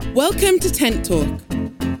Welcome to Tent Talk,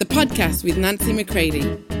 the podcast with Nancy McCready,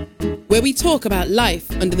 where we talk about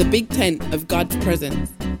life under the big tent of God's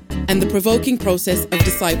presence and the provoking process of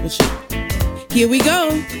discipleship. Here we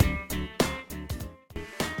go.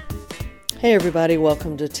 Hey everybody,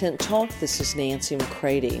 welcome to Tent Talk. This is Nancy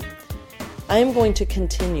McCready. I am going to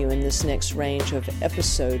continue in this next range of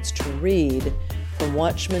episodes to read from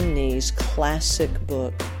Watchman Nee's classic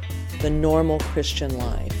book, The Normal Christian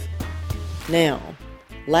Life. Now,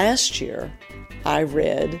 last year, I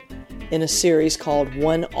read in a series called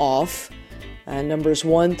One Off, numbers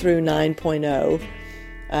 1 through 9.0.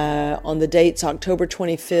 On the dates October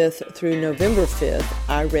 25th through November 5th,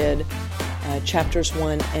 I read chapters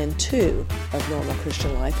 1 and 2 of Normal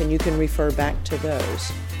Christian Life, and you can refer back to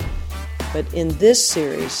those. But in this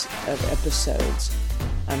series of episodes,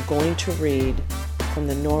 I'm going to read from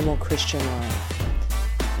the Normal Christian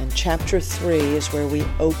Life. And chapter 3 is where we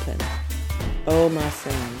open. Oh, my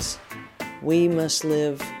friends, we must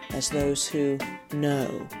live as those who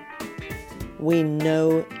know. We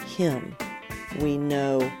know Him. We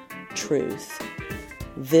know truth.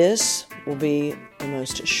 This will be the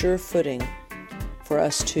most sure footing for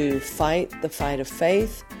us to fight the fight of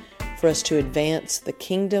faith, for us to advance the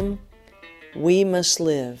kingdom. We must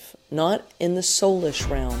live not in the soulish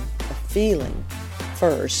realm of feeling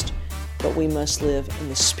first, but we must live in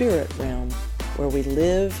the spirit realm where we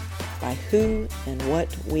live by who and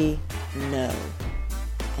what we know.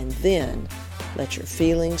 And then let your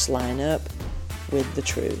feelings line up with the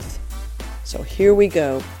truth. So here we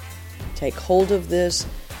go. Take hold of this,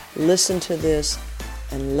 listen to this,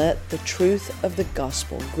 and let the truth of the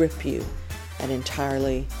gospel grip you at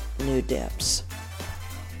entirely new depths.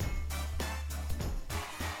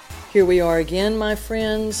 Here we are again, my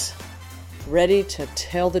friends, ready to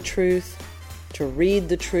tell the truth, to read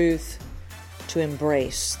the truth, to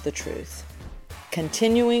embrace the truth.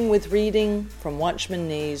 Continuing with reading from Watchman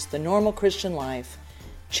Nee's The Normal Christian Life,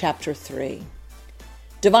 Chapter 3.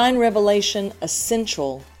 Divine Revelation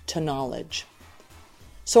Essential to Knowledge.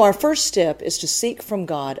 So our first step is to seek from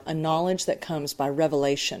God a knowledge that comes by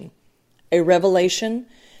revelation. A revelation,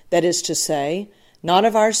 that is to say, not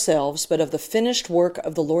of ourselves, but of the finished work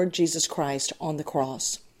of the Lord Jesus Christ on the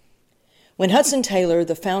cross. When Hudson Taylor,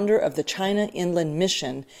 the founder of the China Inland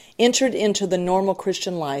Mission, entered into the normal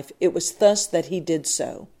Christian life, it was thus that he did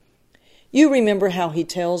so. You remember how he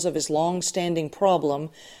tells of his long-standing problem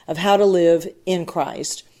of how to live in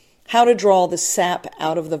Christ, how to draw the sap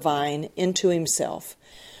out of the vine into himself.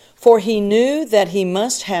 For he knew that he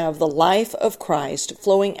must have the life of Christ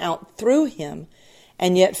flowing out through him,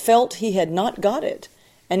 and yet felt he had not got it,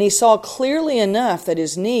 and he saw clearly enough that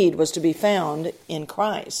his need was to be found in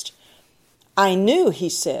Christ. I knew, he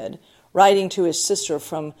said, writing to his sister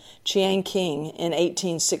from Chongqing in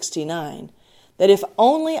 1869, that if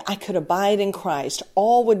only I could abide in Christ,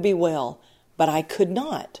 all would be well, but I could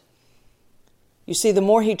not. You see, the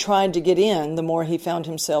more he tried to get in, the more he found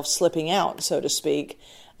himself slipping out, so to speak,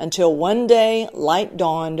 until one day light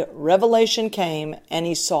dawned, revelation came, and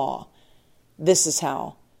he saw. This is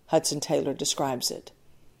how Hudson Taylor describes it.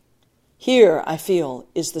 Here, I feel,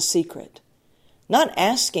 is the secret. Not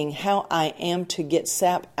asking how I am to get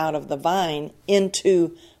sap out of the vine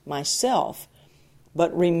into myself,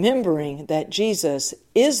 but remembering that Jesus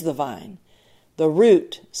is the vine, the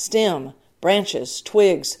root, stem, branches,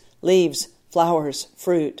 twigs, leaves, flowers,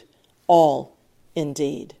 fruit, all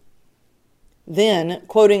indeed. Then,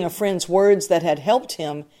 quoting a friend's words that had helped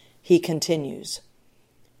him, he continues,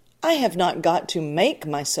 I have not got to make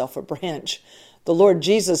myself a branch. The Lord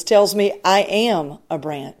Jesus tells me I am a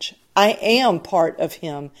branch. I am part of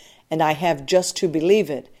Him, and I have just to believe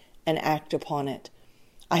it and act upon it.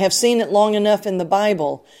 I have seen it long enough in the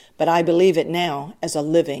Bible, but I believe it now as a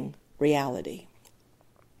living reality.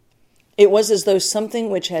 It was as though something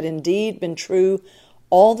which had indeed been true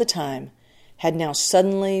all the time had now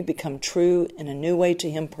suddenly become true in a new way to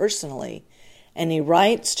him personally, and he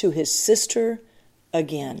writes to his sister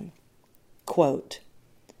again, quote,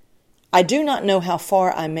 I do not know how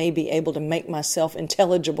far I may be able to make myself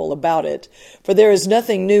intelligible about it, for there is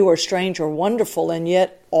nothing new or strange or wonderful, and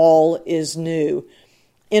yet all is new.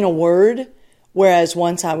 In a word, whereas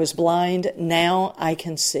once I was blind, now I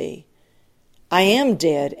can see. I am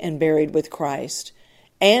dead and buried with Christ,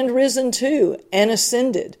 and risen too, and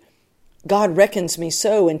ascended. God reckons me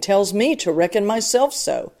so, and tells me to reckon myself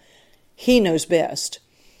so. He knows best.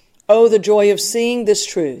 Oh, the joy of seeing this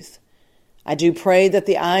truth. I do pray that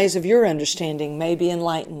the eyes of your understanding may be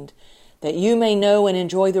enlightened, that you may know and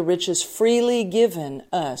enjoy the riches freely given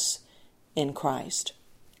us in Christ.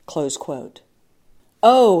 Close quote.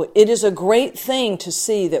 Oh, it is a great thing to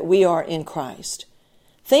see that we are in Christ.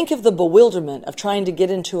 Think of the bewilderment of trying to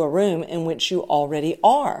get into a room in which you already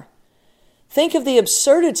are. Think of the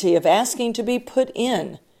absurdity of asking to be put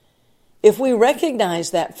in. If we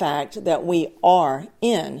recognize that fact that we are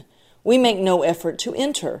in, we make no effort to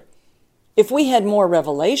enter. If we had more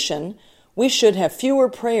revelation, we should have fewer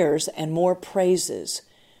prayers and more praises.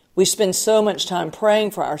 We spend so much time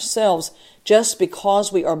praying for ourselves just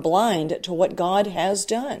because we are blind to what God has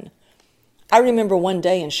done. I remember one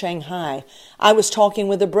day in Shanghai, I was talking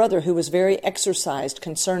with a brother who was very exercised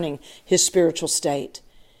concerning his spiritual state.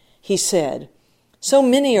 He said, "So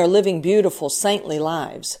many are living beautiful, saintly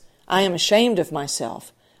lives. I am ashamed of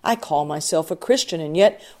myself. I call myself a Christian, and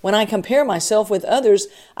yet when I compare myself with others,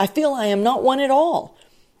 I feel I am not one at all.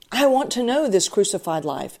 I want to know this crucified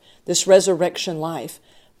life, this resurrection life,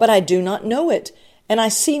 but I do not know it, and I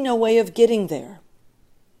see no way of getting there."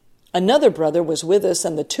 Another brother was with us,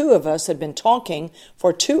 and the two of us had been talking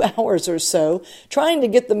for 2 hours or so, trying to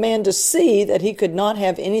get the man to see that he could not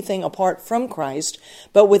have anything apart from Christ,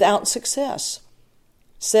 but without success.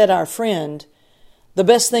 Said our friend, "The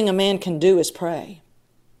best thing a man can do is pray."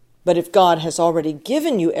 "But if God has already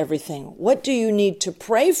given you everything, what do you need to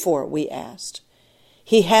pray for?" we asked.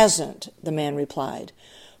 "He hasn't," the man replied,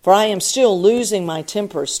 "for I am still losing my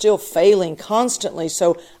temper, still failing constantly,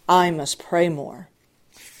 so I must pray more."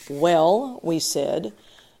 "Well," we said,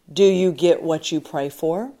 "do you get what you pray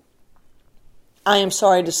for?" "I am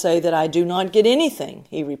sorry to say that I do not get anything,"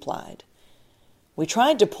 he replied. We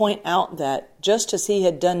tried to point out that just as he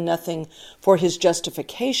had done nothing for his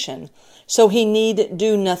justification, so he need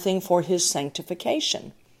do nothing for his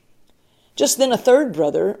sanctification. Just then a third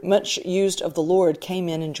brother, much used of the Lord, came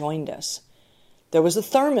in and joined us. There was a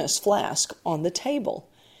thermos flask on the table,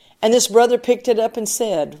 and this brother picked it up and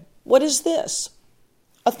said, "What is this?"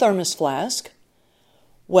 "A thermos flask."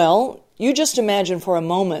 "Well, you just imagine for a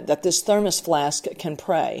moment that this thermos flask can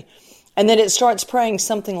pray, and that it starts praying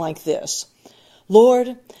something like this: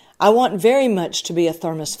 'Lord, I want very much to be a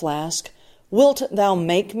thermos flask. Wilt thou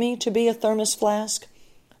make me to be a thermos flask?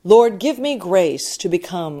 Lord, give me grace to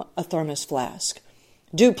become a thermos flask.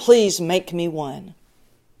 Do please make me one.'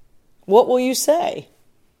 What will you say?"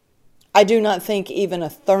 "I do not think even a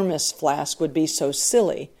thermos flask would be so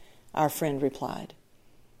silly," our friend replied.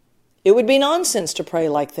 "It would be nonsense to pray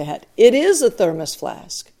like that. It is a thermos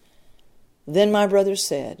flask." Then my brother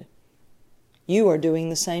said, "You are doing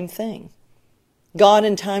the same thing. God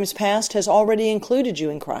in times past has already included you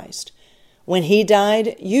in Christ. When He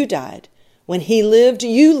died, you died. When He lived,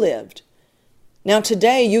 you lived. Now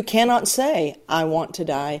today you cannot say, 'I want to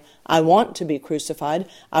die. I want to be crucified.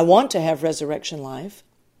 I want to have resurrection life.'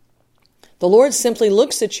 The Lord simply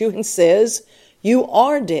looks at you and says, 'You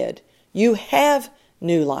are dead. You have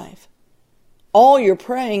new life.' All your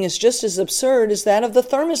praying is just as absurd as that of the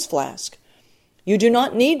thermos flask. You do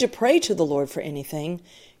not need to pray to the Lord for anything.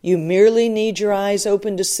 You merely need your eyes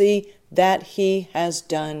open to see that He has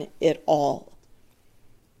done it all.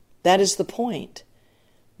 That is the point.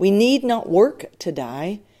 We need not work to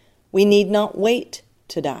die. We need not wait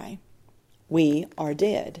to die. We are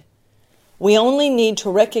dead. We only need to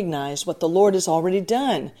recognize what the Lord has already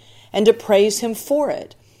done and to praise Him for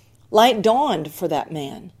it. Light dawned for that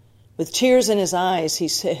man. With tears in his eyes, he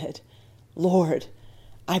said, "Lord,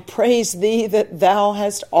 I praise Thee that Thou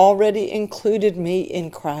hast already included me in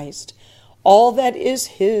Christ. All that is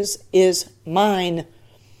His is mine."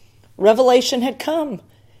 Revelation had come,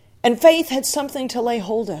 and faith had something to lay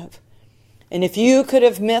hold of. And if you could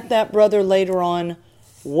have met that brother later on,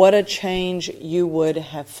 what a change you would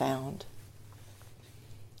have found.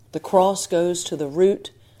 The cross goes to the root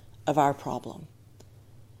of our problem.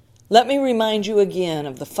 Let me remind you again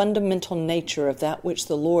of the fundamental nature of that which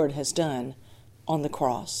the Lord has done on the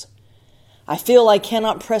cross. I feel I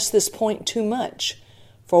cannot press this point too much,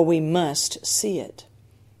 for we must see it.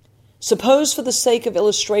 Suppose, for the sake of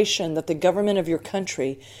illustration, that the government of your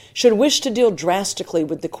country should wish to deal drastically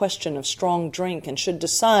with the question of strong drink and should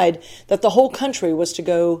decide that the whole country was to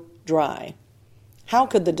go dry. How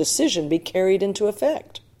could the decision be carried into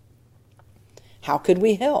effect? How could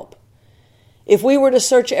we help? If we were to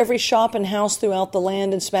search every shop and house throughout the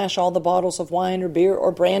land and smash all the bottles of wine or beer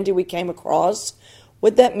or brandy we came across,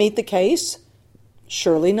 would that meet the case?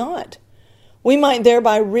 Surely not. We might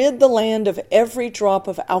thereby rid the land of every drop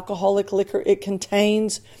of alcoholic liquor it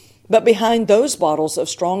contains, but behind those bottles of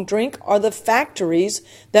strong drink are the factories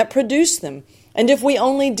that produce them. And if we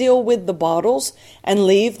only deal with the bottles and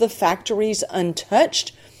leave the factories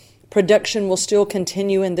untouched, production will still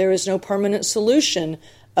continue and there is no permanent solution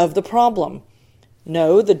of the problem.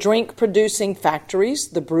 No, the drink-producing factories,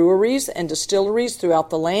 the breweries and distilleries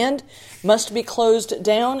throughout the land must be closed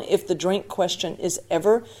down if the drink question is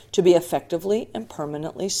ever to be effectively and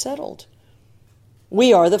permanently settled.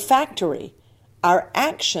 We are the factory. Our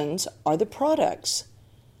actions are the products.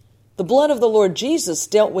 The blood of the Lord Jesus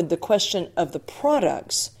dealt with the question of the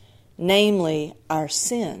products, namely our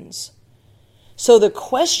sins. So the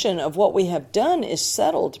question of what we have done is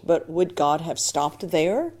settled, but would God have stopped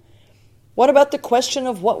there? What about the question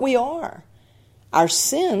of what we are? Our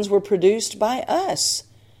sins were produced by us.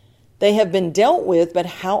 They have been dealt with, but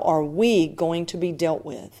how are we going to be dealt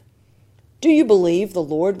with? Do you believe the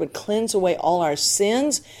Lord would cleanse away all our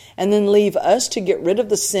sins and then leave us to get rid of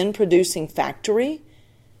the sin-producing factory?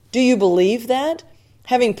 Do you believe that?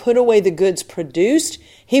 Having put away the goods produced,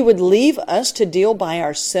 He would leave us to deal by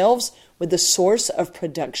ourselves with the source of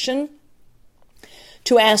production?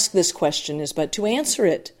 To ask this question is but to answer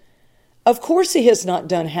it. Of course He has not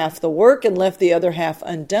done half the work and left the other half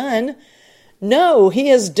undone. No, He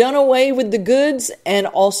has done away with the goods and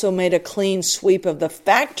also made a clean sweep of the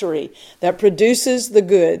factory that produces the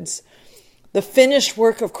goods. The finished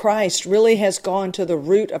work of Christ really has gone to the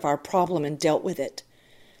root of our problem and dealt with it.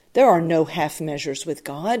 There are no half measures with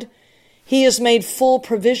God. He has made full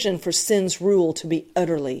provision for sin's rule to be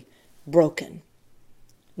utterly broken.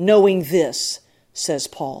 Knowing this, says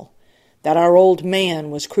Paul, that our old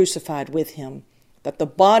man was crucified with Him, that the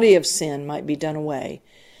body of sin might be done away,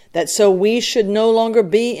 that so we should no longer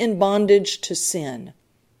be in bondage to sin.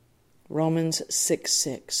 Romans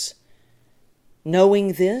 6:6.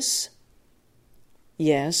 Knowing this?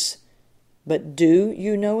 Yes, but do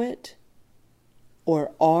you know it?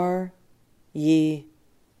 Or are ye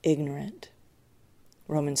ignorant?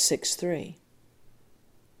 Romans 6:3.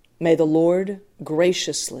 May the Lord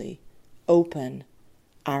graciously open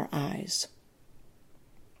our eyes.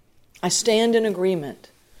 I stand in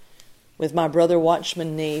agreement with my brother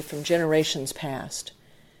Watchman Nee from generations past.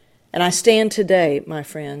 And I stand today, my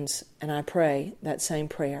friends, and I pray that same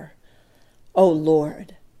prayer. O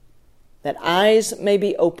Lord, that eyes may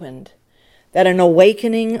be opened, that an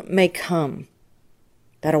awakening may come,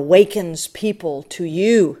 that awakens people to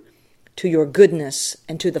you, to your goodness,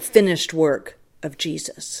 and to the finished work of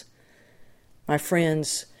Jesus. My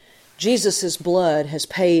friends, Jesus' blood has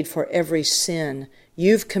paid for every sin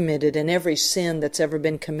you've committed and every sin that's ever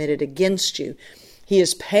been committed against you. He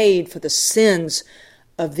has paid for the sins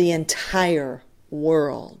of the entire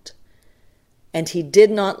world. And He did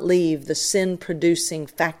not leave the sin-producing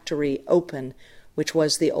factory open, which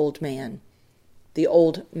was the old man. The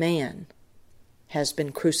old man has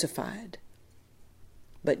been crucified.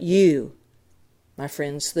 But you, my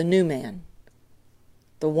friends, the new man,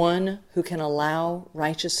 the one who can allow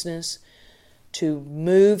righteousness to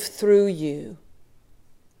move through you.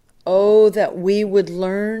 Oh, that we would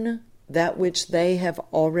learn that which they have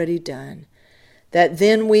already done, that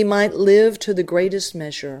then we might live to the greatest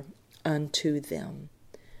measure unto them.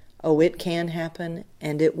 Oh, it can happen,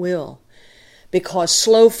 and it will, because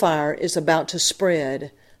slow fire is about to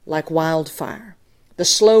spread like wildfire. The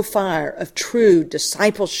slow fire of true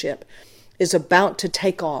discipleship is about to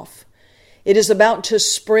take off. It is about to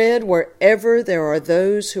spread wherever there are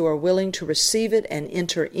those who are willing to receive it and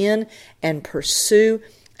enter in and pursue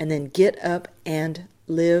and then get up and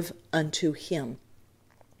live unto Him.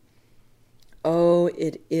 Oh,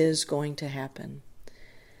 it is going to happen.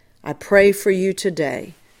 I pray for you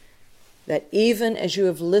today that even as you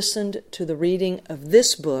have listened to the reading of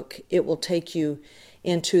this book, it will take you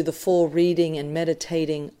into the full reading and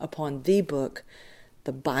meditating upon the book,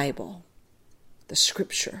 the Bible, the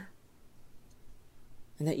Scripture,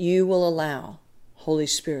 and that you will allow Holy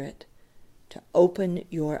Spirit to open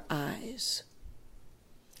your eyes.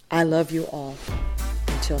 I love you all.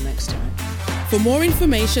 Until next time. For more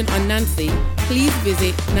information on Nancy, please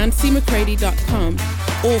visit nancymccready.com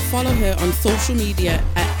or follow her on social media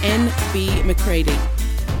at NB McCready.